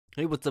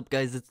Hey, what's up,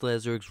 guys? It's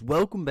Lazorix.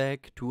 Welcome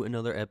back to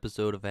another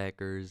episode of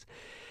Hackers.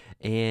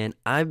 And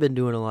I've been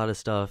doing a lot of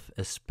stuff,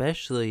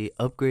 especially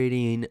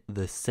upgrading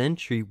the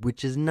Sentry,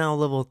 which is now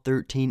level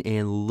 13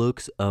 and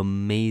looks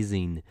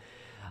amazing.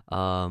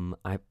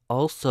 I've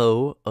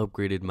also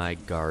upgraded my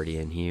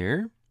Guardian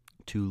here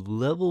to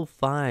level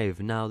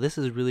 5. Now, this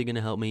is really going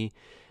to help me.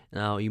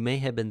 Now, you may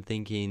have been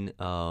thinking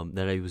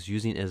that I was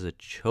using it as a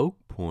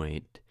choke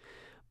point,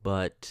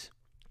 but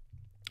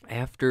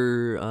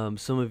after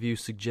some of you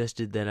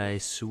suggested that I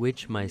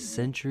switch my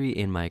sentry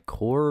and my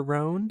core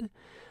around,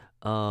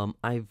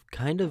 I've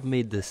kind of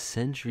made the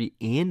sentry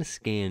and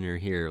scanner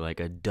here like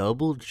a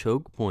double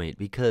choke point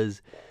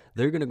because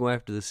they're going to go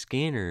after the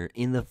scanner,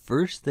 and the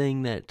first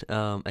thing that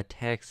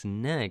attacks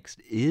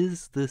next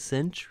is the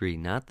sentry,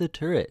 not the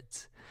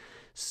turrets.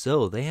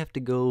 So they have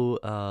to go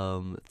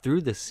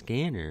through the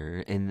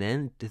scanner and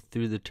then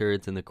through the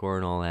turrets and the core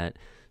and all that.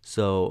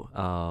 So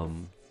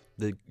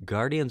the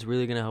Guardian's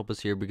really going to help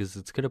us here because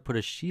it's going to put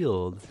a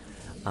shield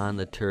on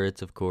the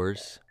turrets, of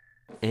course,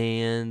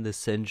 and the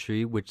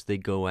sentry, which they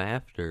go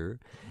after,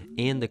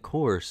 and the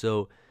core.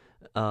 So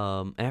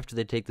after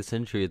they take the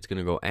sentry, it's going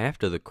to go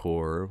after the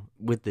core.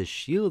 With the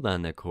shield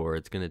on the core,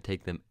 it's going to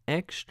take them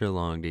extra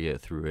long to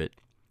get through it.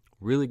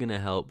 Really going to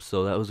help.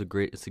 So that was a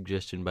great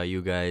suggestion by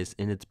you guys,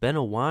 and it's been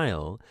a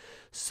while.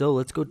 So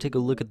let's go take a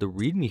look at the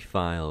ReadMe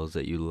files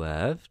that you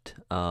left.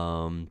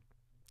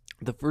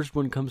 The first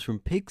one comes from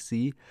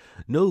Pixie.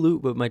 No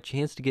loot, but my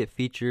chance to get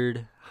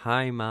featured.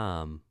 Hi,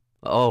 Mom.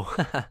 Oh.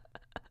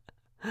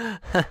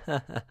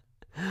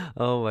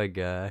 Oh my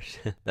gosh.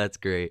 That's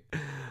great.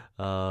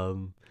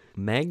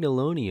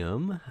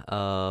 Magnolonium,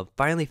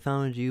 finally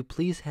found you.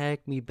 Please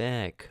hack me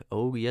back.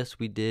 Oh, yes,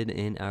 we did,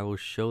 and I will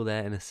show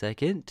that in a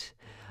second.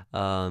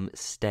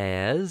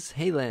 Staz.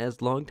 Hey,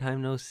 Laz. Long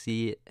time no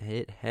see.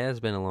 It has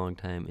been a long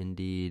time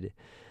indeed.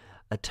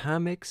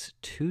 Atomics,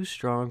 too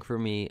strong for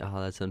me.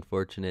 Oh, that's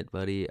unfortunate,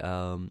 buddy.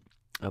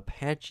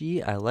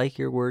 Apache, I like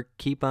your work.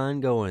 Keep on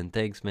going.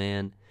 Thanks,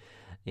 man.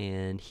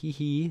 And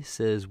he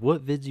says,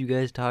 what vids you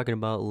guys talking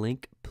about?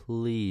 Link,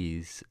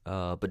 please.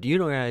 But you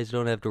guys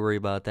don't have to worry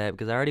about that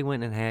because I already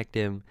went and hacked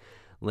him,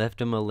 left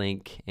him a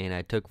link, and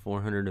I took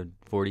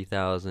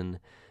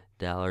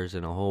 $440,000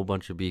 and a whole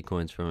bunch of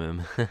Bitcoins from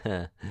him.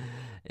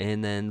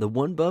 And then the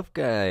one buff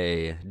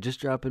guy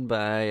just dropping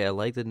by. I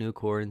like the new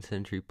core and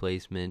sentry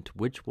placement,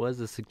 which was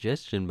a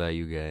suggestion by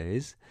you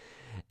guys.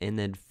 And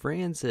then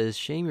Fran says,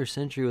 shame your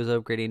sentry was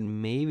upgrading,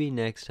 maybe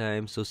next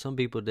time. So some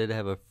people did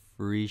have a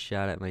free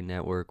shot at my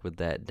network with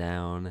that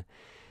down.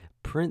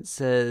 Prince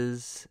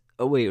says,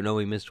 oh wait, no,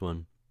 we missed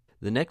one.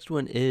 The next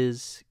one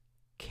is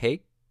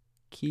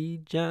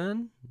Keki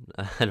John.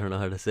 I don't know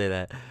how to say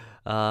that.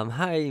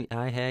 Hi,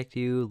 I hacked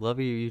you. Love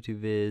your YouTube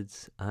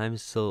vids. I'm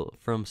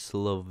from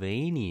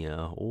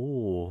Slovenia.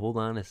 Oh, hold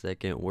on a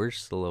second.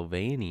 Where's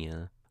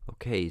Slovenia?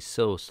 Okay,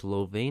 so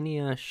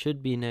Slovenia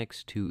should be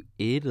next to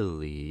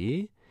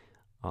Italy,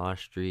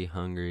 Austria,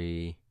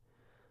 Hungary.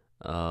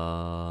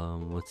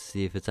 Let's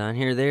see if it's on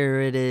here. There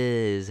it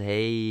is.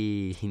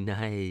 Hey,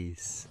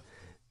 nice.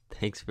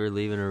 Thanks for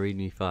leaving a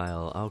ReadMe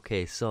file.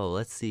 Okay, so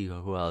let's see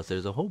who else.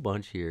 There's a whole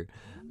bunch here.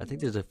 I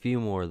think there's a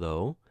few more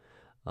though.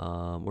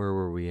 Where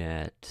were we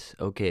at?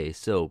 Okay,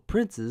 so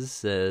Princess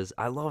says,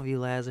 I love you,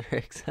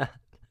 Lazarix.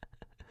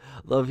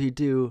 Love you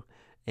too.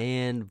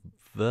 And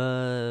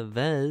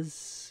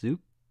Vezuko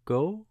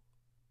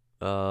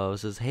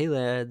says, hey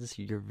lads,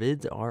 your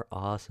vids are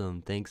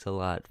awesome. Thanks a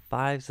lot.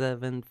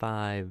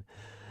 575.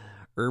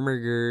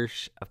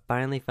 Ermergersh, I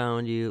finally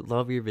found you.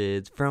 Love your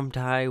vids from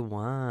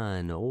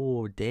Taiwan.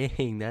 Oh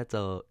dang,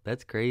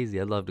 that's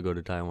crazy. I'd love to go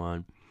to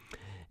Taiwan.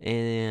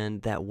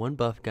 And that one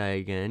buff guy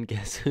again,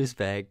 guess who's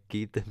back?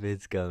 Keep the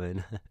vids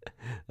coming.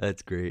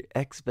 That's great.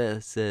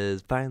 Xbeth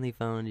says, finally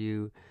found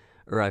you,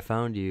 or I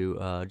found you,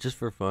 just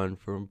for fun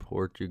from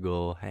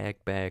Portugal.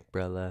 Hack back,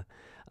 brother.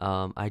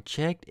 I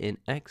checked, and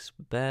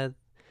Xbeth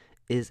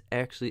is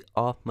actually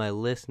off my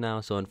list now,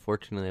 so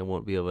unfortunately I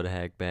won't be able to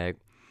hack back.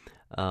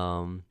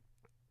 Oh,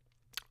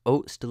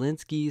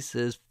 Stalinsky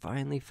says,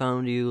 finally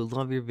found you.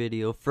 Love your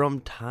video from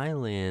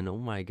Thailand. Oh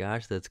my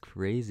gosh, that's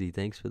crazy.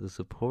 Thanks for the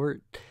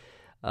support.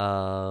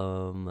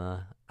 I'm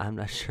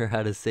not sure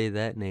how to say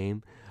that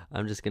name.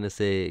 I'm just gonna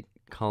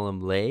call him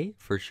Lay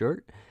for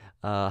short.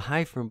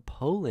 Hi from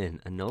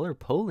Poland, another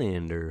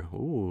Polander.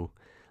 Ooh,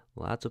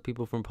 lots of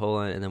people from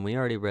Poland, and then we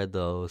already read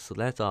those, so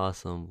that's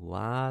awesome.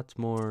 Lots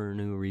more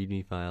new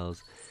ReadMe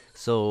files.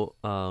 So,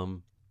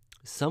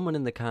 someone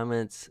in the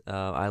comments,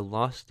 I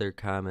lost their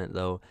comment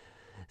though,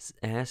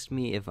 asked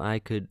me if I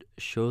could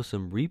show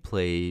some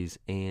replays,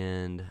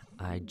 and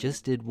I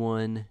just did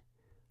one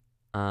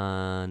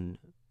on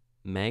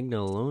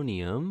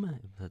Magnolonium,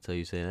 if that's how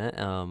you say that.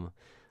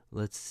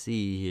 Let's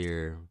see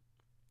here.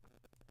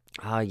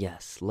 Ah,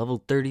 yes,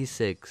 level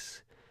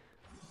 36.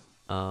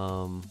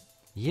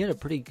 He had a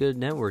pretty good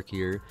network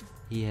here.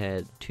 He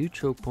had 2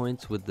 choke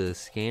points with the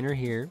scanner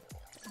here,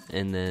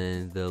 and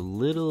then the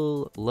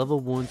little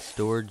level 1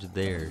 storage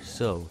there.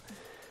 So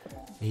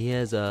he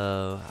has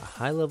a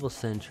high level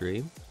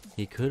sentry.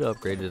 He could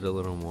upgrade it a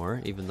little more,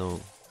 even though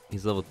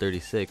he's level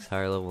 36,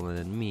 higher level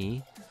than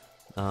me.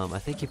 I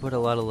think he put a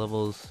lot of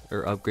levels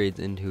or upgrades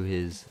into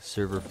his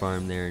server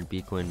farm there in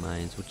Bitcoin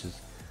mines, which is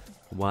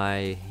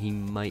why he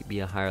might be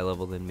a higher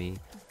level than me.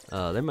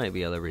 There might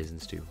be other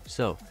reasons too.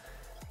 So,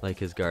 like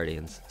his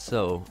guardians.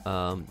 So,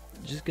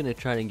 just gonna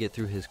try to get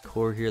through his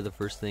core here. The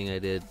first thing I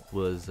did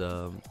was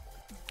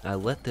I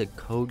let the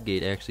code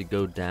gate actually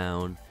go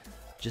down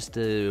just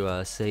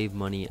to save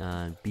money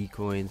on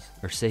Bitcoins,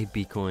 or save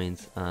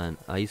Bitcoins on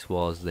ice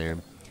walls there.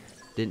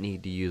 Didn't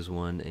need to use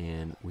one,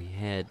 and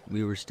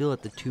we were still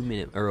at the 2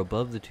 minute or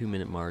above the 2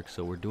 minute mark,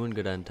 so we're doing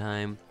good on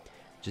time.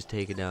 Just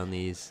taking down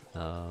these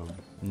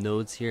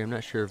nodes here. I'm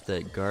not sure if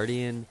that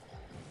guardian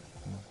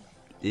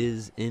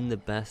is in the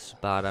best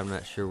spot. I'm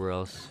not sure where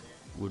else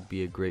would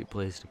be a great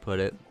place to put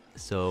it.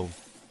 So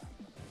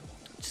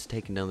just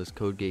taking down this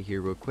code gate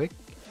here real quick.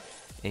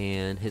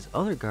 And his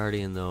other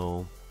guardian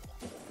though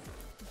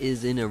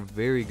is in a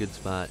very good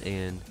spot,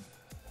 and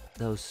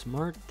that was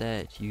smart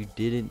that you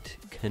didn't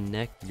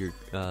connect your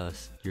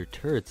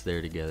turrets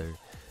there together,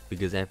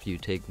 because after you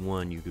take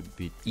one you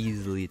could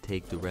easily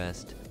take the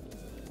rest.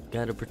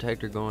 Got a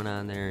protector going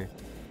on there.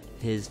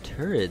 His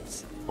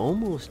turrets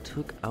almost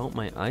took out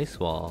my ice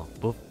wall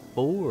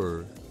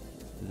before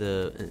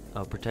the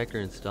protector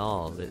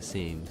installed, it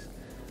seems.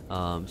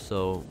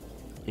 So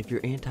if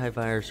your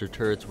antivirus or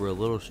turrets were a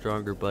little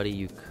stronger, buddy,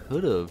 you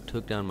could have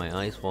took down my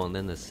ice wall and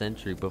then the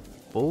sentry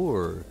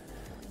before,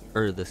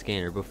 or the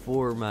scanner,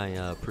 before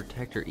my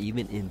protector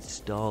even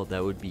installed.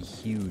 That would be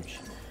huge.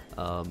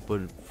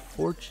 But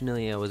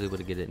fortunately I was able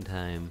to get it in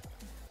time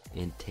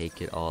and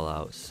take it all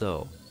out.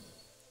 So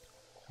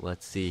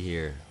let's see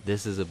here.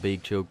 This is a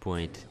big choke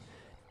point.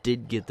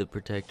 Did get the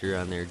protector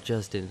on there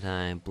just in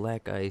time.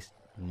 Black ice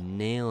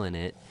nailing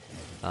it.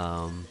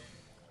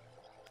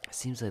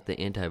 Seems like the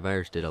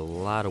antivirus did a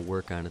lot of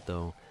work on it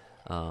though.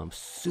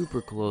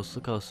 Super close.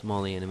 Look how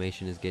small the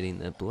animation is getting.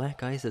 The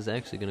black ice is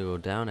actually going to go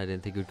down. I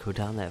didn't think it would go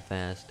down that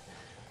fast.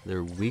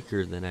 They're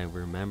weaker than I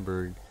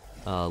remembered.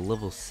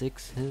 Level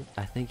 6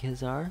 I think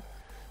his are.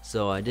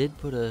 So I did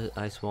put a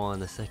ice wall on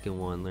the second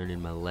one,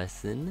 learning my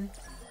lesson.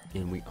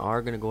 And we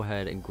are going to go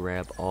ahead and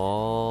grab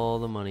all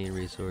the money and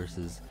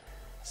resources.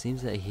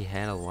 Seems that he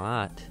had a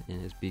lot in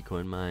his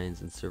Bitcoin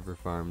mines and server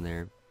farm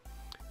there.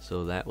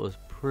 So that was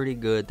pretty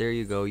good. There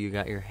you go. You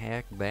got your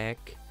hack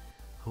back.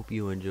 Hope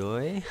you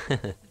enjoy.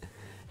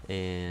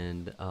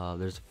 And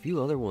there's a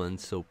few other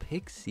ones. So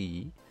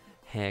Pixie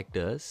hacked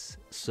us.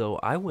 So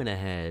I went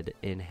ahead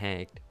and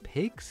hacked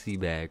Pixie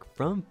back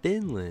from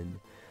Finland.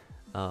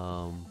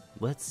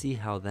 Let's see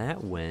how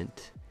that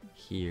went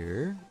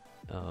here.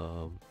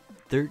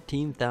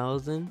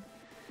 13,000.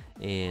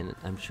 And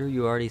I'm sure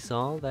you already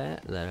saw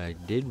that I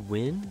did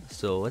win.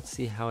 So let's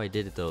see how I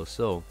did it though.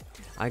 So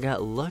I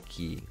got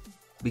lucky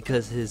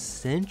because his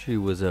sentry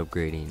was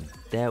upgrading.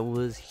 That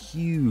was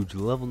huge.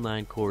 Level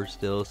 9 core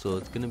still, so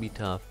it's gonna be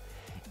tough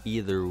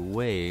either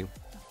way.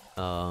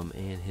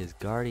 And his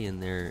guardian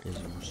there is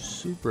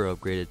super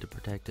upgraded to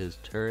protect his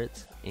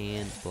turrets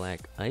and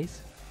black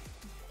ice.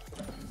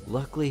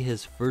 Luckily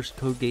his first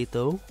code gate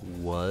though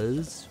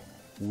was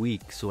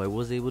weak, so I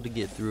was able to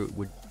get through it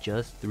with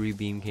just 3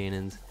 beam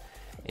cannons,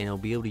 and I'll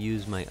be able to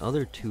use my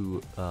other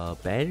 2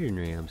 battering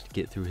rams to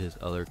get through his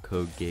other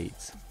code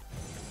gates.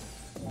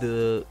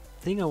 The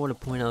thing I want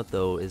to point out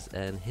though is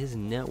that his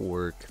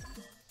network,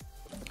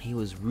 he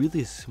was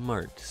really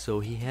smart.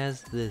 So he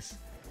has this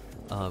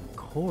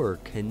core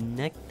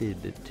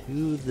connected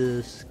to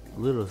this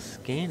little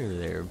scanner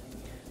there.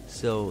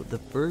 So the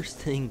first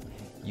thing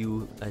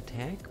you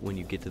attack when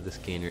you get to the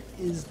scanner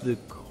is the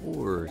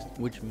core,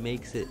 which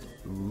makes it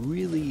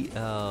really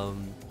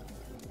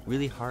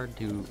really hard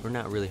to, or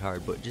not really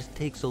hard, but just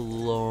takes a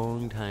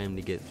long time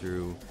to get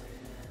through.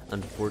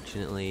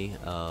 Unfortunately,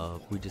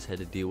 we just had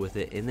to deal with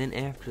it, and then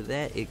after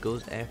that it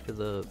goes after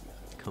the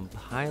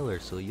compiler,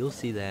 so you'll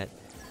see that.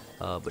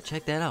 But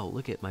check that out.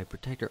 Look at my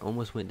protector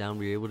almost went down.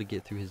 We were able to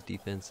get through his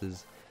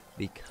defenses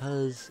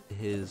because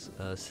his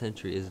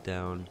sentry is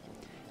down.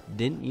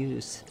 Didn't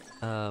use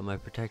my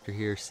protector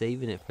here,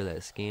 saving it for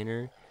that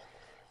scanner,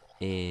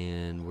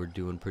 and we're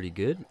doing pretty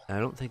good. I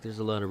don't think there's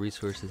a lot of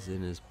resources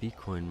in his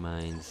Bitcoin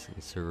mines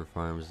and server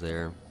farms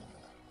there.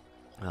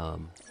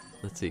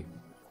 Let's see.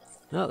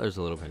 No, there's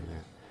a little bit in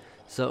there.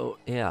 So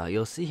yeah,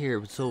 you'll see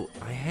here. So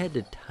I had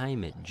to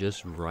time it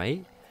just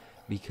right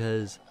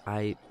because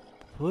I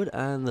put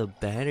on the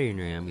battering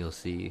ram, you'll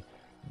see,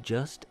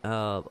 just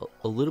a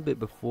little bit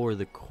before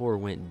the core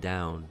went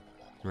down,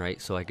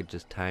 right? So I could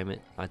just time it.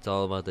 It's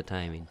all about the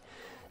timing.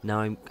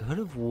 Now I could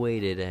have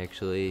waited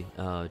actually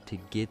to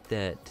get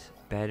that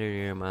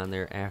battering ram on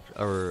there after,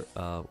 or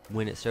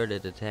when it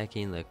started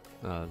attacking the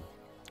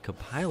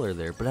compiler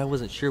there, but I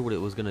wasn't sure what it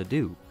was gonna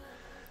do.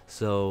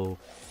 So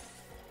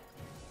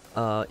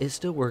it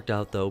still worked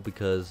out though,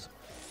 because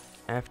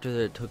after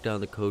it took down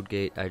the code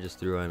gate, I just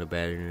threw on a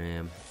battering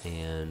ram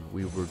and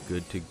we were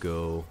good to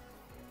go.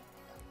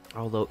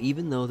 Although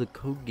even though the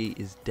code gate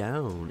is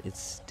down, it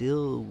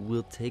still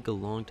will take a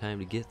long time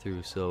to get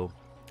through. So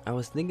I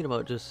was thinking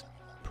about just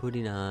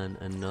putting on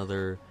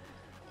another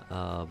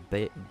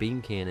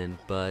beam cannon,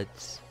 but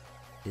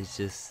it's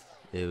just,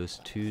 it was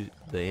too,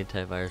 the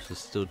antivirus was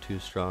still too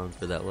strong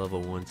for that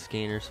level 1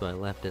 scanner, so I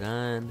left it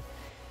on.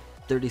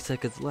 30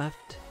 seconds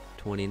left.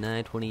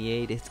 29,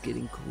 28, it's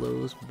getting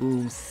close.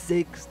 Boom,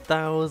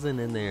 6,000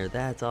 in there.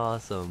 That's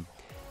awesome.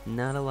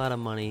 Not a lot of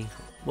money.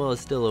 Well,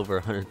 it's still over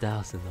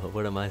 100,000 though.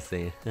 What am I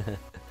saying?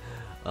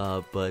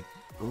 But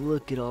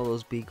look at all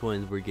those B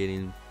coins we're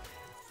getting.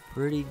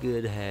 Pretty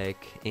good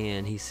hack,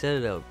 and he set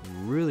it up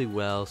really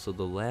well, so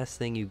the last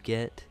thing you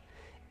get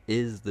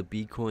is the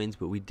B coins,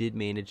 but we did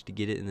manage to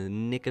get it in the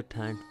nick of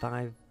time.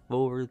 5,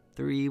 4,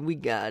 3, we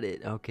got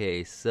it.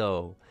 Okay,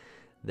 so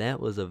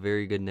that was a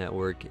very good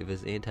network. If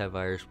his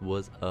antivirus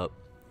was up,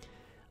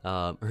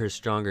 or his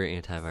stronger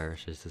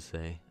antivirus, just to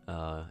say,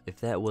 if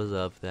that was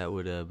up, that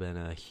would have been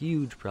a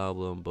huge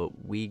problem,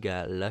 but we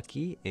got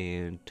lucky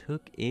and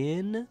took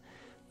in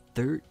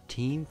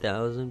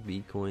 13,000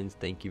 Bitcoins.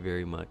 Thank you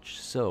very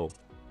much. So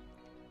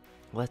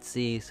let's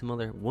see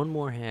one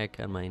more hack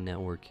on my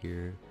network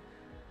here.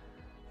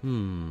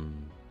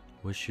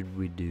 What should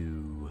we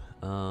do?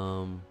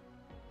 Oh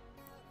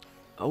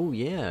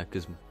yeah,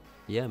 because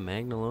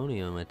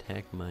Magnalonium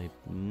attacked my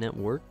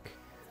network.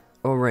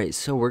 Alright,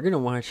 so we're gonna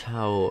watch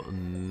how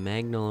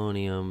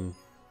Magnalonium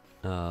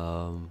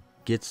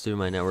gets through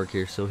my network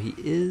here. So he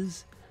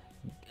is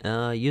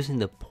using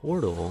the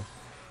portal.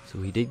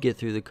 So he did get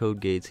through the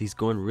code gates. He's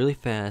going really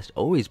fast.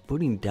 Oh, he's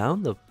putting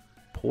down the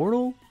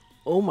portal?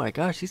 Oh my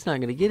gosh, he's not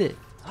gonna get it.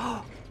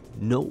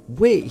 No,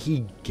 wait,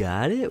 he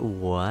got it?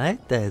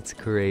 What? That's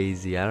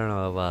crazy. I don't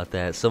know about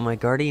that. So my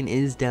guardian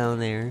is down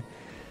there,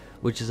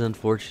 which is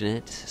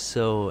unfortunate.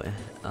 So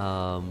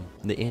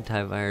the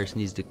antivirus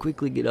needs to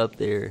quickly get up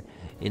there,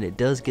 and it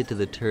does get to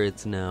the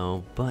turrets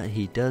now, but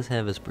he does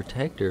have his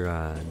protector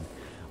on,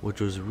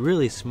 which was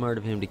really smart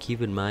of him to keep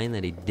in mind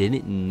that he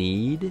didn't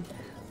need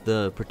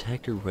the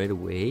protector right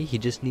away. He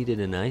just needed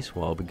an ice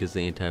wall because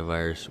the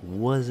antivirus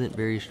wasn't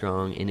very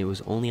strong, and it was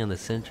only on the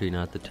sentry,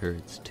 not the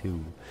turrets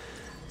too.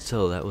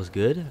 So that was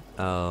good.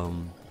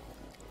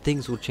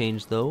 Things will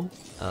change though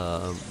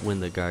when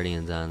the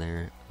guardian's on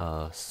there.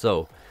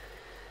 So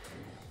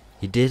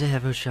he did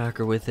have a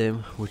shocker with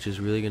him, which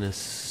is really gonna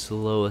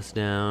slow us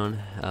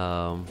down.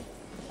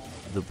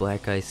 The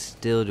black guy's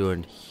still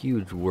doing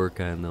huge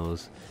work on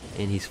those,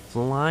 and he's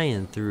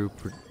flying through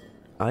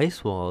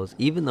ice walls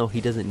even though he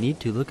doesn't need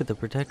to. Look at the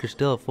protector,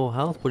 still at full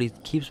health, but he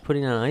keeps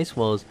putting on ice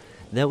walls.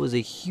 That was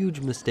a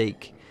huge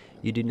mistake.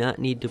 You do not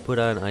need to put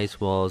on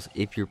ice walls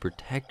if your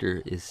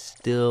protector is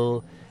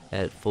still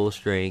at full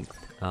strength.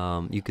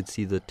 You could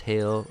see the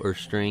tail or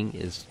string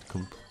is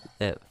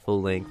at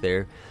full length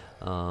there.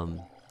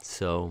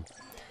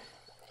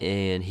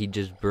 And he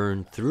just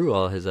burned through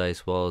all his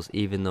ice walls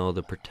even though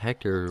the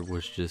protector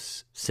was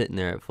just sitting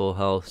there at full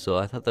health. So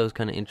I thought that was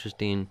kind of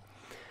interesting.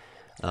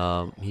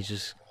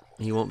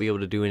 He won't be able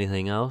to do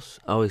anything else.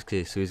 Oh,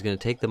 okay, so he's going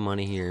to take the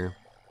money here.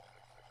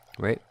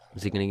 Right?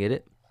 Is he going to get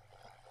it?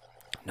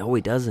 No,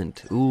 he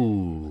doesn't.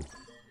 Ooh.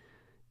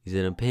 He's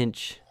in a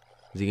pinch.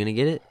 Is he going to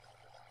get it?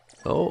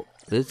 Oh,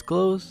 it's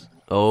close.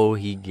 Oh,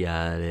 he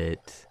got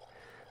it.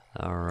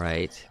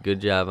 Alright.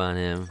 Good job on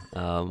him.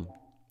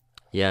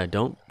 Yeah,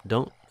 don't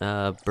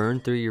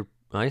burn through your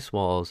ice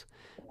walls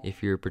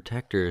if your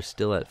protector is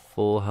still at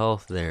full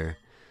health there.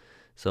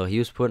 So he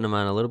was putting them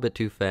on a little bit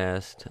too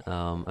fast.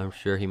 I'm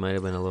sure he might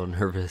have been a little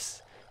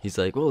nervous. He's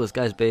like, whoa, this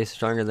guy's base is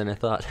stronger than I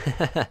thought.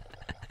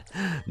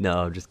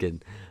 No, I'm just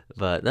kidding.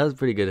 But that was a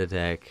pretty good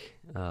attack.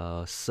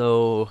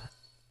 So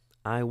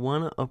I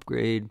want to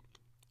upgrade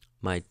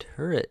my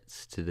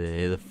turrets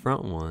today, the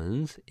front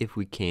ones, if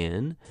we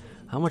can.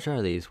 How much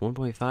are these?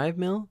 1.5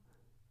 mil?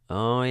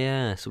 Oh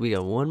yeah, so we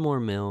got one more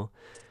mil.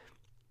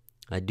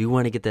 I do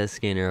want to get that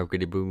scanner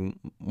upgraded,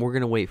 but we're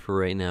going to wait for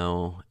right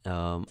now.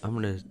 I'm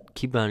going to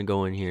keep on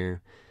going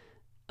here.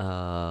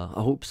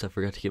 Oops, I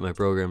forgot to get my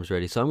programs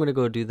ready. So I'm going to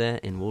go do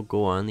that, and we'll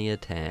go on the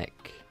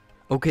attack.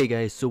 Okay,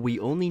 guys, so we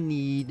only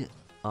need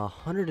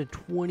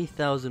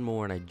 120,000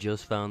 more, and I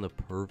just found the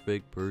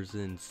perfect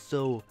person.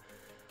 So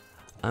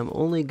I'm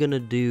only going to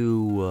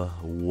do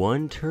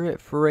one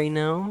turret for right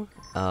now,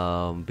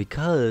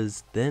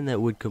 because then that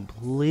would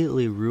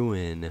completely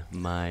ruin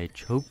my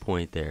choke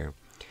point there.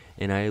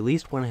 And I at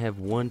least want to have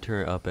one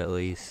turret up at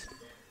least,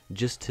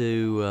 just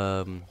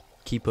to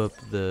keep up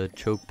the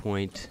choke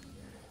point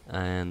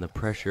and the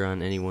pressure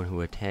on anyone who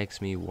attacks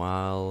me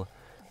while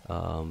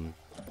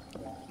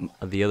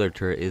the other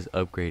turret is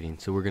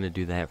upgrading. So we're going to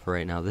do that for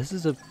right now. This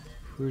is a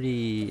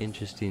pretty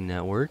interesting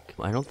network.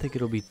 I don't think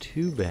it'll be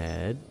too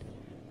bad.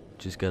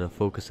 Just got to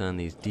focus on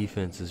these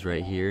defenses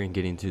right here and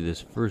getting through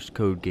this first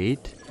code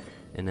gate.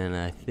 And then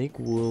I think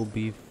we'll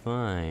be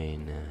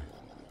fine.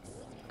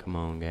 Come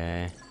on,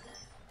 guy.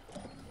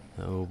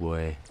 Oh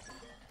boy.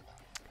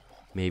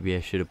 Maybe I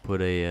should have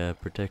put a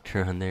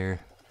protector on there.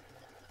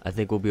 I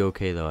think we'll be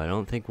okay though. I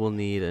don't think we'll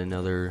need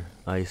another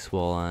ice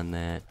wall on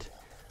that.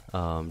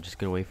 Just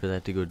gonna wait for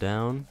that to go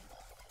down.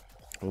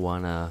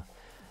 Wanna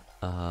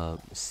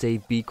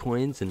save B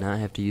coins and not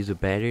have to use a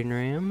battering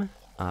ram.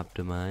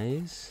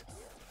 Optimize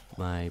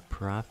my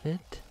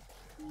profit.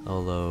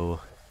 Although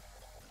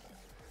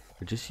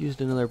We just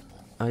used another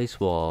ice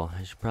wall.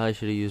 I probably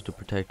should have used a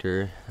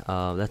protector.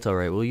 That's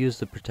alright. We'll use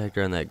the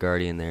protector on that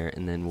guardian there,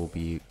 and then we'll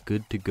be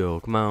good to go.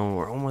 Come on,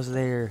 we're almost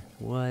there.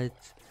 What?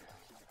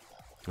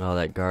 Oh,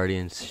 that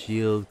guardian's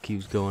shield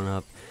keeps going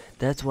up.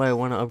 That's why I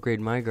want to upgrade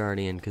my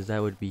guardian, because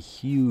that would be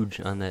huge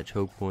on that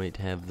choke point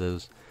to have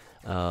those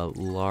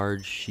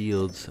large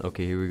shields.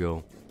 Okay, here we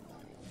go.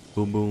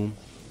 Boom, boom.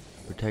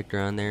 Protector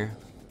on there.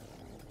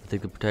 I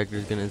think the protector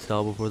is going to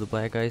install before the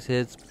black ice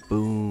hits.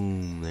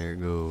 Boom. There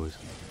it goes.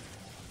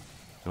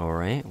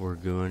 Alright, we're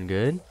doing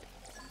good.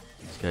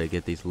 Just got to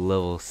get these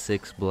level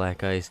 6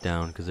 black ice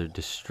down because they're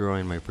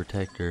destroying my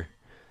protector.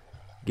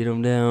 Get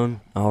them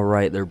down.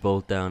 Alright, they're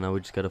both down. Now we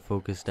just got to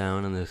focus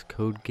down on this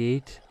code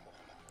gate.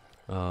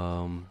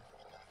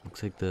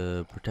 Looks like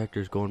the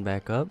protector's going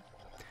back up.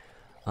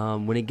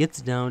 When it gets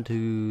down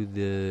to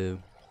the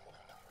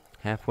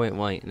halfway,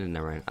 well,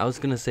 never mind. I was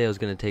gonna say I was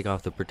gonna take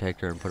off the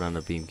protector and put on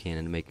a beam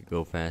cannon to make it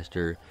go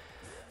faster,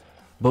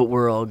 but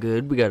we're all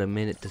good. We got a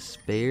minute to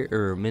spare,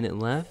 or a minute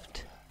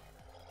left.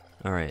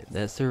 All right,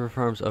 that server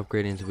farm's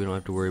upgrading, so we don't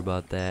have to worry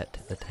about that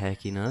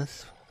attacking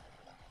us.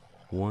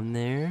 One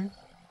there.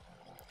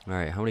 All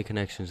right, how many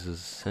connections does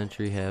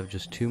Sentry have?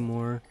 Just 2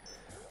 more.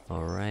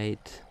 All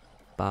right,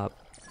 bop,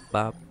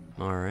 bop.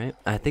 All right,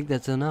 I think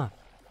that's enough.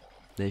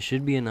 That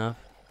should be enough.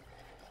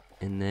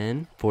 And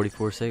then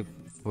 44 seconds.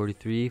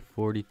 43,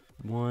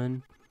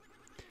 41.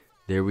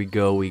 There we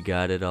go. We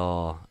got it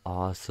all.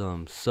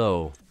 Awesome.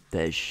 So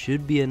that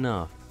should be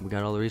enough. We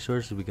got all the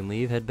resources. We can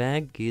leave, head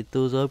back, get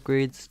those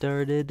upgrades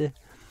started.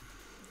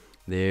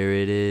 There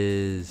it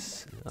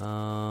is.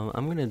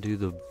 I'm gonna do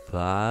the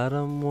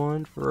bottom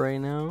one for right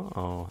now.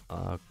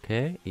 Oh,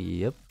 okay.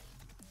 Yep.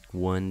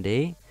 1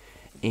 day.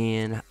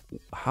 And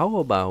how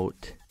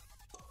about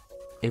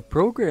a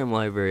program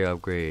library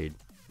upgrade?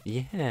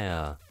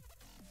 Yeah.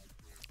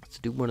 Let's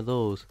do one of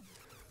those.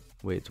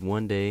 Wait, it's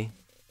 1 day.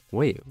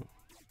 Wait,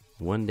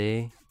 1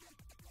 day?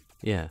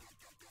 Yeah.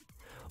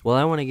 Well,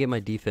 I want to get my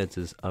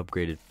defenses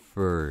upgraded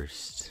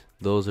first.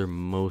 Those are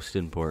most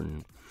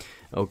important.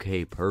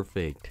 Okay,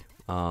 perfect.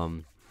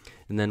 And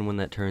then when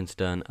that turn's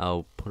done,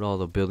 I'll put all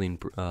the building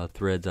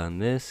threads on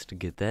this to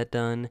get that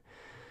done.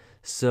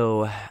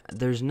 So,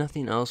 there's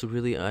nothing else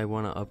really I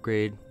want to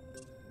upgrade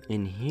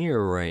in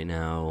here right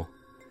now.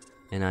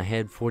 And I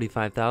had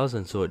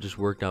 45,000, so it just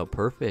worked out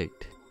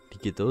perfect to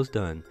get those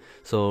done.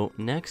 So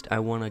next I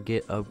want to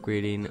get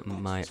upgrading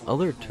my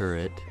other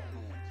turret,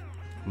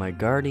 my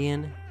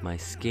guardian, my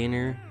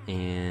scanner,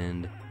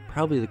 and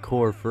probably the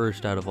core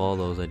first out of all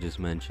those I just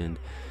mentioned,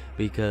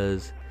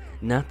 because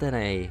not that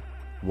I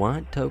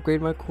want to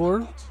upgrade my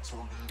core,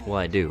 well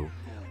I do,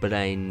 but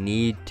I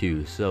need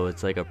to, so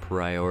it's like a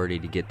priority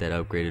to get that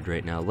upgraded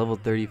right now. Level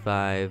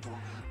 35,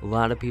 a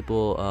lot of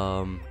people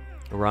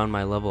around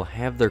my level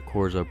have their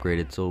cores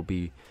upgraded, so it'll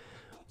be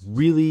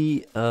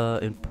really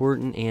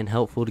important and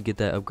helpful to get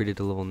that upgraded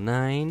to level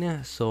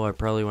 9, so I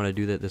probably want to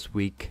do that this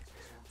week.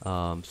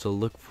 So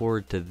look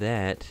forward to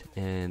that,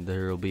 and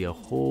there will be a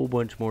whole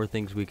bunch more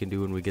things we can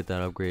do when we get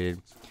that upgraded.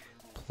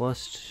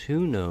 Plus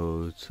 2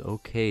 nodes.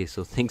 Okay,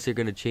 so things are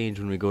going to change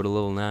when we go to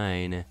level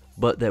 9,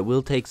 but that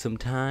will take some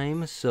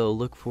time, so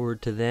look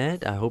forward to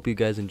that. I hope you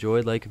guys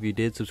enjoyed. Like if you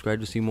did,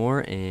 subscribe to see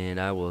more, and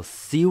I will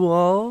see you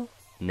all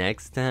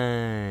next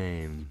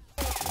time.